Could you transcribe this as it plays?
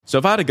So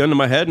if I had a gun to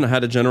my head and I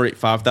had to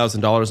generate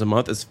 $5,000 a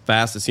month as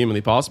fast as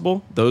humanly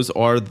possible, those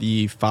are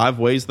the 5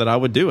 ways that I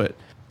would do it.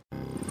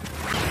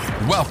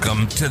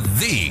 Welcome to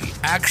the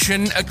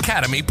Action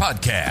Academy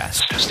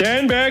podcast.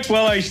 Stand back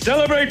while I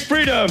celebrate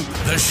freedom.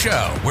 The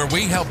show where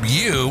we help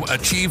you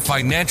achieve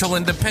financial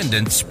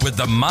independence with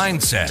the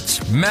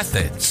mindsets,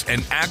 methods,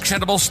 and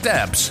actionable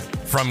steps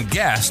from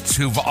guests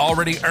who've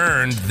already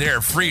earned their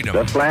freedom.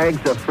 The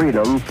flags of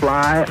freedom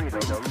fly.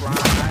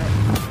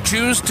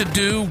 Choose to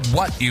do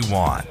what you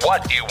want.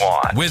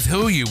 With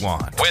who you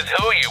want.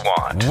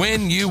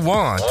 When you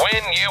want.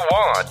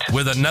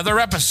 With another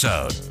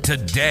episode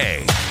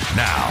today.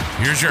 Now,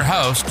 here's your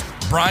host,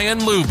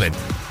 Brian Lubin.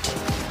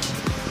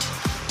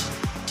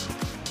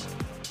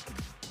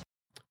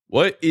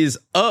 What is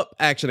up,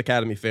 Action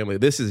Academy family?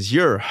 This is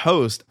your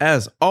host,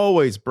 as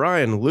always,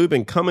 Brian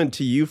Lubin, coming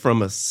to you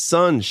from a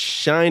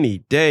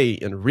sunshiny day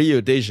in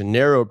Rio de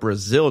Janeiro,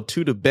 Brazil.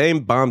 Tudo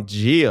bem, bom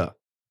dia.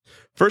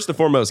 First and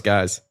foremost,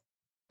 guys,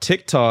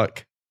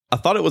 TikTok, I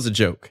thought it was a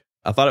joke.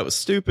 I thought it was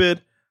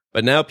stupid,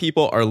 but now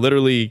people are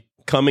literally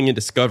coming and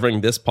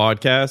discovering this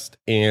podcast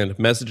and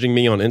messaging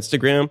me on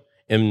Instagram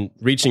and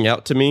reaching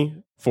out to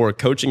me for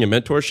coaching and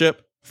mentorship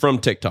from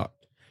TikTok.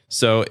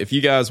 So if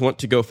you guys want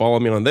to go follow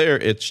me on there,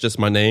 it's just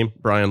my name,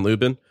 Brian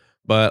Lubin.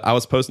 But I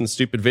was posting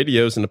stupid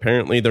videos and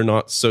apparently they're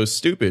not so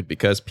stupid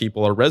because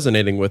people are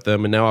resonating with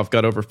them. And now I've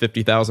got over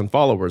 50,000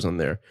 followers on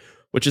there,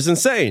 which is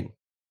insane.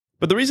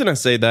 But the reason I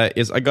say that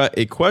is I got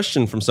a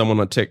question from someone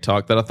on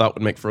TikTok that I thought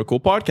would make for a cool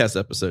podcast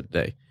episode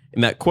today.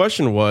 And that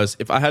question was,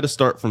 if I had to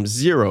start from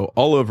zero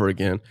all over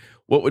again,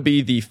 what would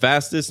be the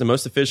fastest and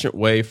most efficient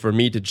way for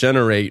me to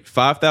generate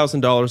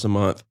 $5,000 a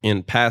month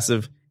in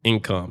passive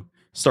income,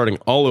 starting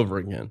all over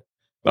again?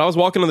 But I was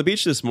walking on the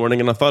beach this morning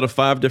and I thought of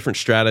 5 different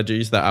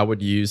strategies that I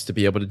would use to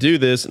be able to do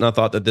this. And I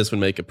thought that this would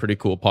make a pretty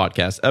cool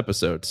podcast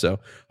episode. So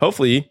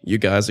hopefully you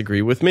guys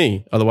agree with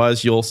me.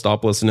 Otherwise, you'll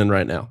stop listening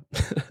right now.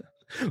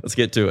 Let's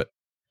get to it.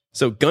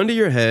 So gun to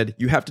your head,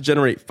 you have to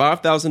generate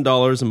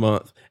 $5,000 a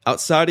month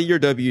outside of your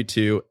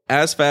W-2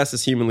 as fast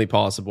as humanly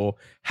possible.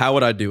 How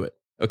would I do it?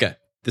 Okay,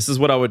 this is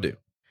what I would do.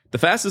 The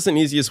fastest and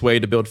easiest way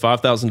to build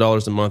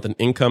 $5,000 a month in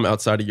income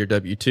outside of your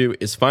W-2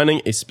 is finding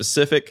a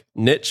specific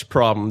niche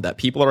problem that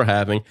people are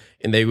having,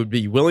 and they would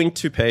be willing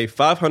to pay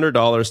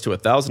 $500 to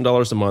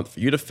 $1,000 a month for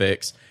you to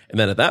fix. And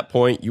then at that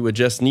point, you would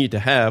just need to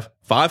have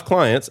 5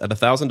 clients at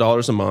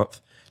 $1,000 a month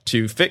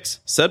to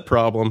fix said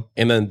problem.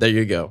 And then there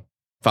you go.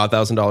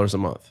 $5,000 a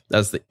month.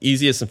 That's the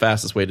easiest and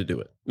fastest way to do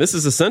it. This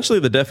is essentially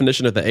the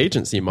definition of the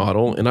agency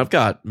model. And I've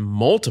got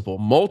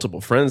multiple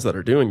friends that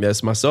are doing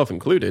this, myself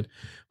included.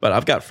 But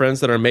I've got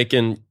friends that are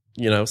making,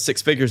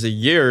 6 figures a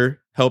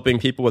year helping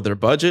people with their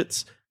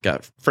budgets.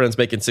 Got friends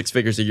making 6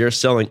 figures a year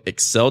selling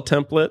Excel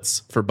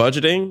templates for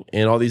budgeting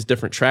and all these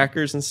different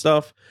trackers and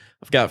stuff.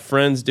 I've got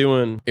friends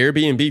doing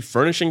Airbnb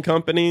furnishing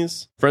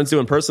companies, friends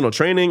doing personal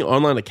training,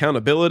 online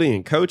accountability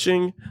and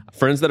coaching,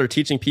 friends that are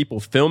teaching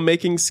people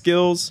filmmaking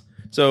skills.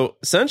 So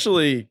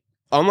essentially,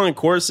 online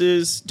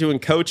courses, doing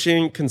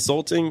coaching,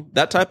 consulting,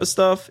 that type of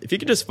stuff, if you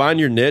could just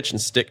find your niche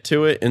and stick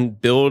to it and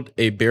build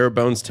a bare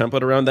bones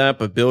template around that,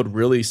 but build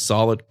really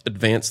solid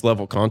advanced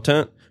level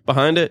content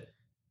behind it,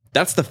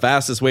 that's the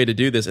fastest way to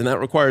do this. And that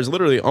requires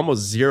literally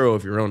almost zero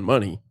of your own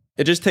money.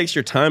 It just takes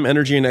your time,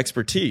 energy, and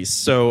expertise.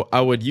 So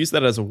I would use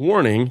that as a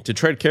warning to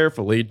tread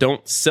carefully.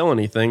 Don't sell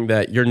anything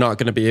that you're not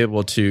going to be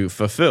able to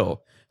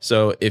fulfill.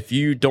 So if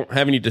you don't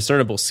have any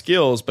discernible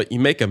skills, but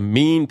you make a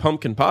mean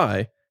pumpkin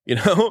pie,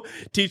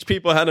 teach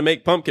people how to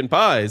make pumpkin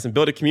pies and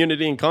build a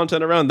community and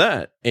content around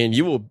that. And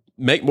you will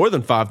make more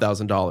than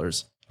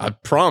 $5,000. I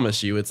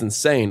promise you, it's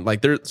insane.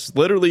 Like there's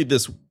literally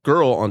this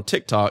girl on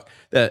TikTok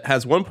that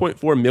has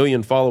 1.4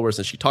 million followers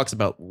and she talks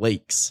about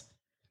lakes.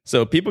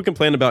 So people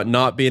complain about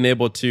not being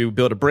able to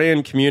build a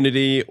brand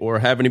community or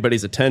have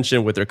anybody's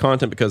attention with their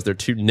content because they're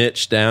too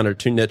niche down or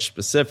too niche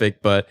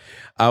specific. But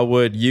I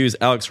would use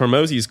Alex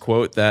Hormozi's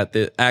quote that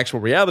the actual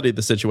reality of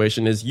the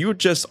situation is you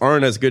just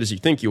aren't as good as you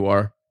think you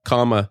are,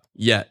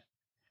 yet.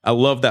 I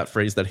love that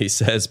phrase that he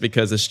says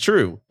because it's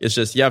true. It's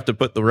just you have to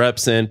put the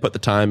reps in, put the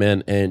time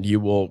in, and you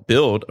will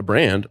build a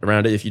brand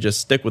around it if you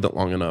just stick with it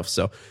long enough.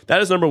 So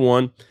that is number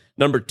 1.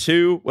 Number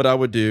 2, what I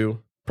would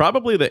do,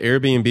 probably the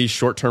Airbnb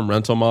short-term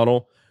rental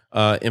model.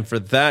 And for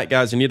that,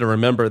 guys, you need to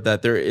remember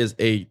that there is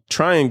a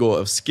triangle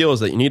of skills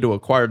that you need to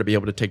acquire to be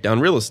able to take down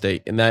real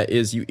estate. And that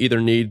is you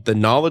either need the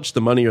knowledge, the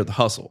money, or the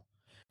hustle.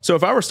 So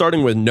if I were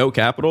starting with no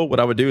capital,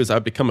 what I would do is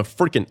I'd become a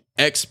freaking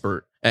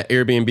expert at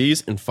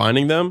Airbnbs and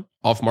finding them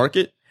off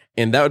market.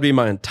 And that would be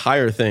my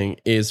entire thing,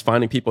 is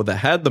finding people that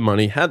had the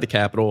money, had the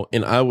capital,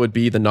 and I would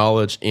be the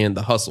knowledge and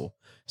the hustle.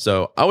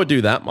 So I would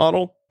do that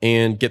model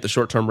and get the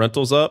short-term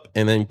rentals up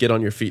and then get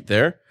on your feet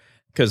there.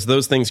 Because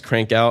those things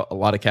crank out a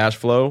lot of cash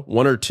flow.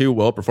 1 or 2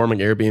 well-performing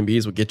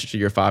Airbnbs will get you to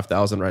your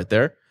 $5,000 right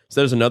there.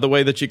 So there's another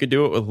way that you could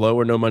do it with low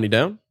or no money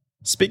down.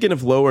 Speaking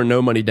of low or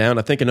no money down,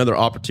 I think another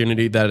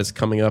opportunity that is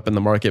coming up in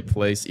the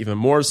marketplace, even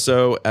more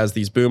so as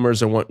these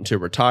boomers are wanting to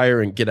retire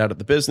and get out of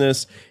the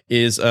business,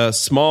 is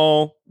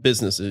small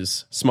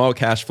businesses, small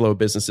cash flow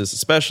businesses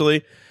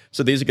especially.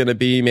 So these are going to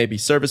be maybe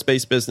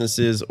service-based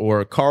businesses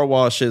or car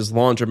washes,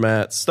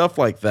 laundromats, stuff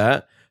like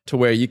that, to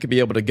where you could be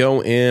able to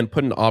go in,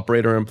 put an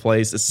operator in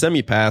place. It's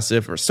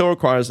semi-passive or still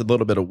requires a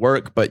little bit of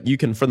work, but you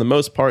can, for the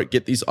most part,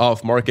 get these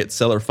off-market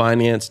seller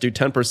finance, do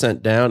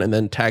 10% down, and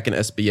then tack an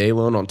SBA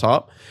loan on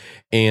top.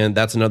 And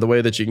that's another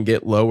way that you can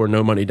get low or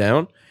no money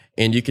down.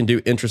 And you can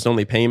do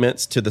interest-only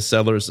payments to the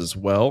sellers as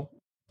well.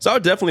 So I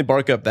would definitely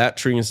bark up that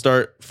tree and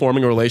start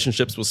forming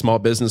relationships with small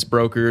business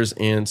brokers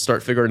and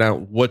start figuring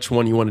out which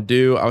one you want to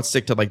do. I would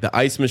stick to like the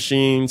ice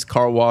machines,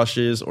 car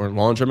washes, or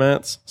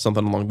laundromats,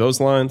 something along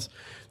those lines.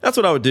 That's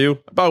what I would do.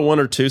 About 1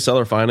 or 2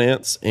 seller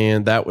finance,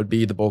 and that would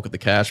be the bulk of the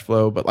cash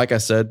flow. But like I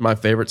said, my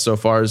favorite so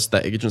far is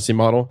that agency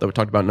model that we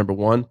talked about, number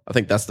 1. I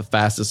think that's the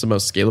fastest and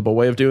most scalable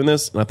way of doing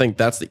this. And I think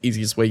that's the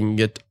easiest way you can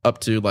get up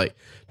to like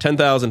 $10,000,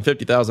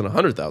 $50,000,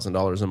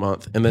 $100,000 a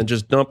month, and then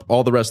just dump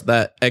all the rest of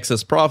that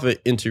excess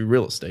profit into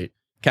real estate,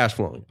 cash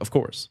flowing, of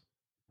course.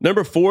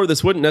 Number 4,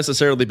 this wouldn't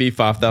necessarily be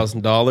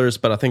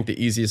 $5,000, but I think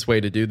the easiest way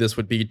to do this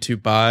would be to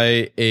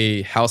buy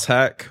a house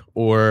hack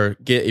or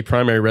get a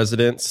primary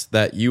residence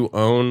that you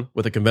own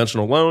with a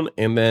conventional loan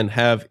and then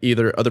have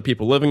either other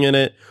people living in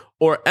it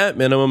or at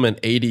minimum an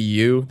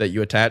ADU that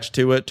you attach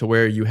to it to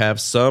where you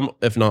have some,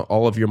 if not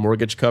all of your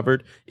mortgage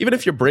covered. Even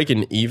if you're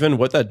breaking even,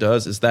 what that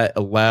does is that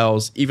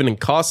allows, even in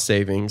cost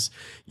savings,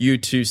 you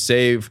to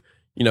save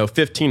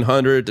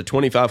 $1,500 to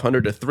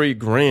 $2,500 to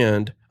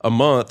 $3,000 a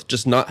month,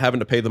 just not having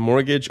to pay the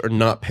mortgage or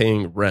not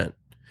paying rent.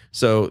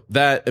 So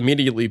that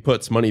immediately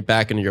puts money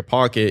back into your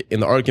pocket.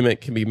 And the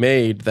argument can be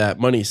made that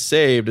money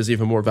saved is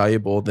even more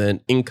valuable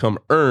than income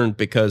earned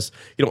because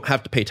you don't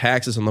have to pay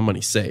taxes on the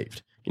money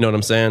saved. You know what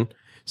I'm saying?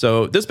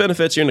 So this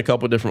benefits you in a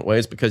couple of different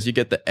ways because you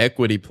get the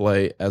equity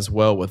play as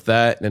well with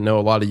that. And I know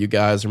a lot of you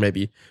guys are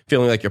maybe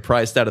feeling like you're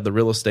priced out of the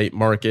real estate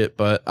market,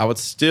 but I would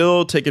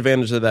still take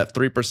advantage of that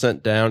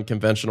 3% down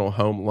conventional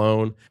home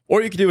loan.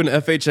 Or you could do an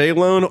FHA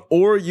loan,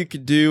 or you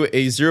could do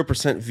a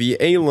 0%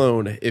 VA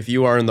loan if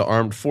you are in the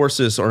armed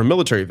forces or a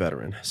military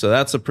veteran. So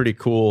that's a pretty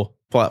cool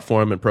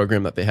platform and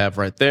program that they have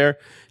right there.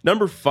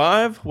 Number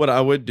 5, what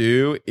I would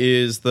do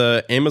is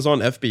the Amazon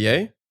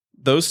FBA.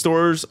 Those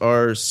stores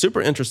are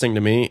super interesting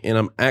to me, and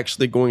I'm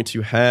actually going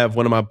to have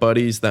one of my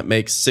buddies that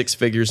makes 6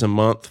 figures a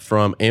month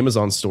from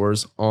Amazon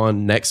stores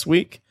on next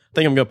week. I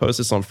think I'm going to post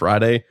this on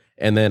Friday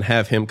and then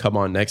have him come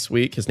on next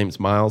week. His name's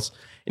Miles,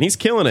 and he's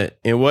killing it.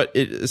 And what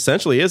it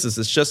essentially is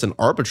it's just an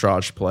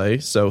arbitrage play.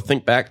 So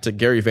think back to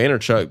Gary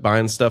Vaynerchuk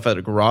buying stuff at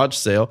a garage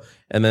sale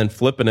and then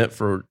flipping it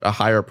for a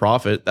higher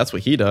profit. That's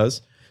what he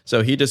does.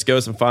 So he just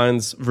goes and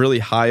finds really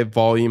high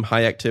volume,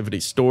 high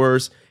activity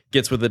stores,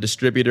 gets with a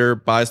distributor,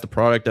 buys the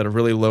product at a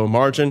really low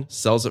margin,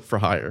 sells it for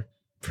higher.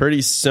 Pretty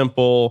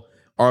simple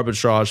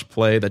arbitrage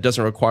play that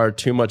doesn't require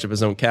too much of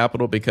his own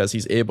capital because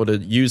he's able to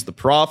use the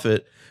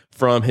profit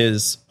from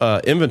his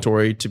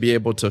inventory to be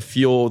able to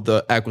fuel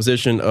the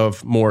acquisition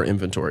of more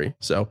inventory.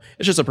 So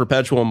it's just a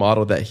perpetual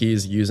model that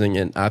he's using,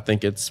 and I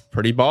think it's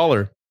pretty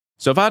baller.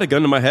 So if I had a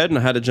gun to my head and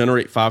I had to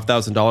generate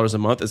 $5,000 a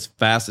month as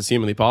fast as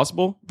humanly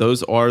possible,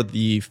 those are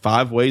the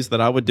 5 ways that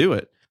I would do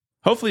it.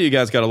 Hopefully you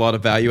guys got a lot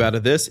of value out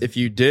of this. If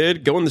you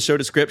did, go in the show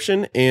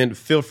description and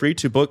feel free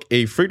to book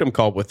a freedom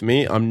call with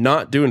me. I'm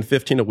not doing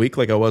 15 a week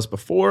like I was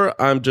before.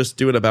 I'm just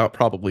doing about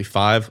probably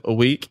 5 a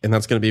week, and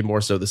that's going to be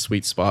more so the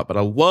sweet spot. But I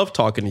love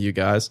talking to you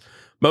guys.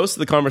 Most of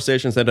the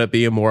conversations end up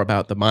being more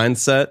about the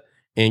mindset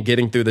and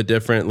getting through the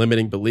different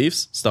limiting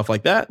beliefs, stuff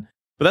like that.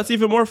 But that's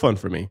even more fun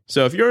for me.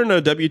 So if you're in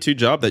a W-2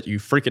 job that you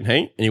freaking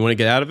hate and you want to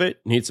get out of it,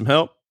 need some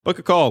help, book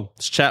a call.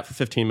 Let's chat for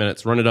 15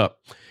 minutes, run it up.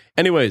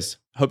 Anyways,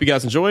 hope you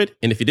guys enjoyed.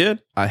 And if you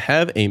did, I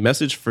have a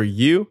message for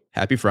you.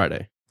 Happy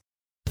Friday.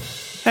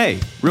 Hey,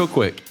 real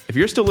quick, if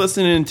you're still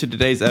listening to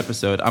today's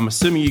episode, I'm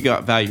assuming you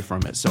got value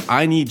from it. So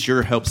I need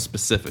your help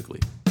specifically.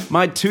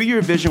 My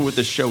 2-year vision with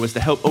this show is to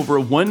help over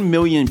 1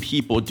 million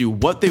people do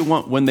what they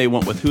want, when they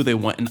want, with who they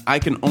want. And I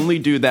can only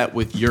do that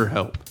with your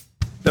help.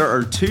 There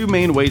are 2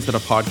 main ways that a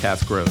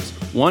podcast grows.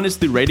 One is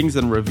through ratings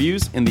and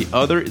reviews, and the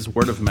other is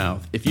word of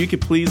mouth. If you could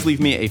please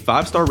leave me a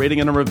 5-star rating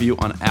and a review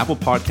on Apple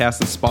Podcasts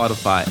and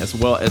Spotify, as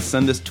well as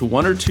send this to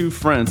 1 or 2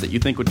 friends that you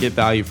think would get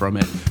value from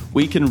it,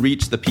 we can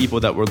reach the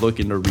people that we're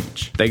looking to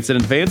reach. Thanks in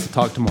advance.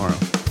 Talk tomorrow.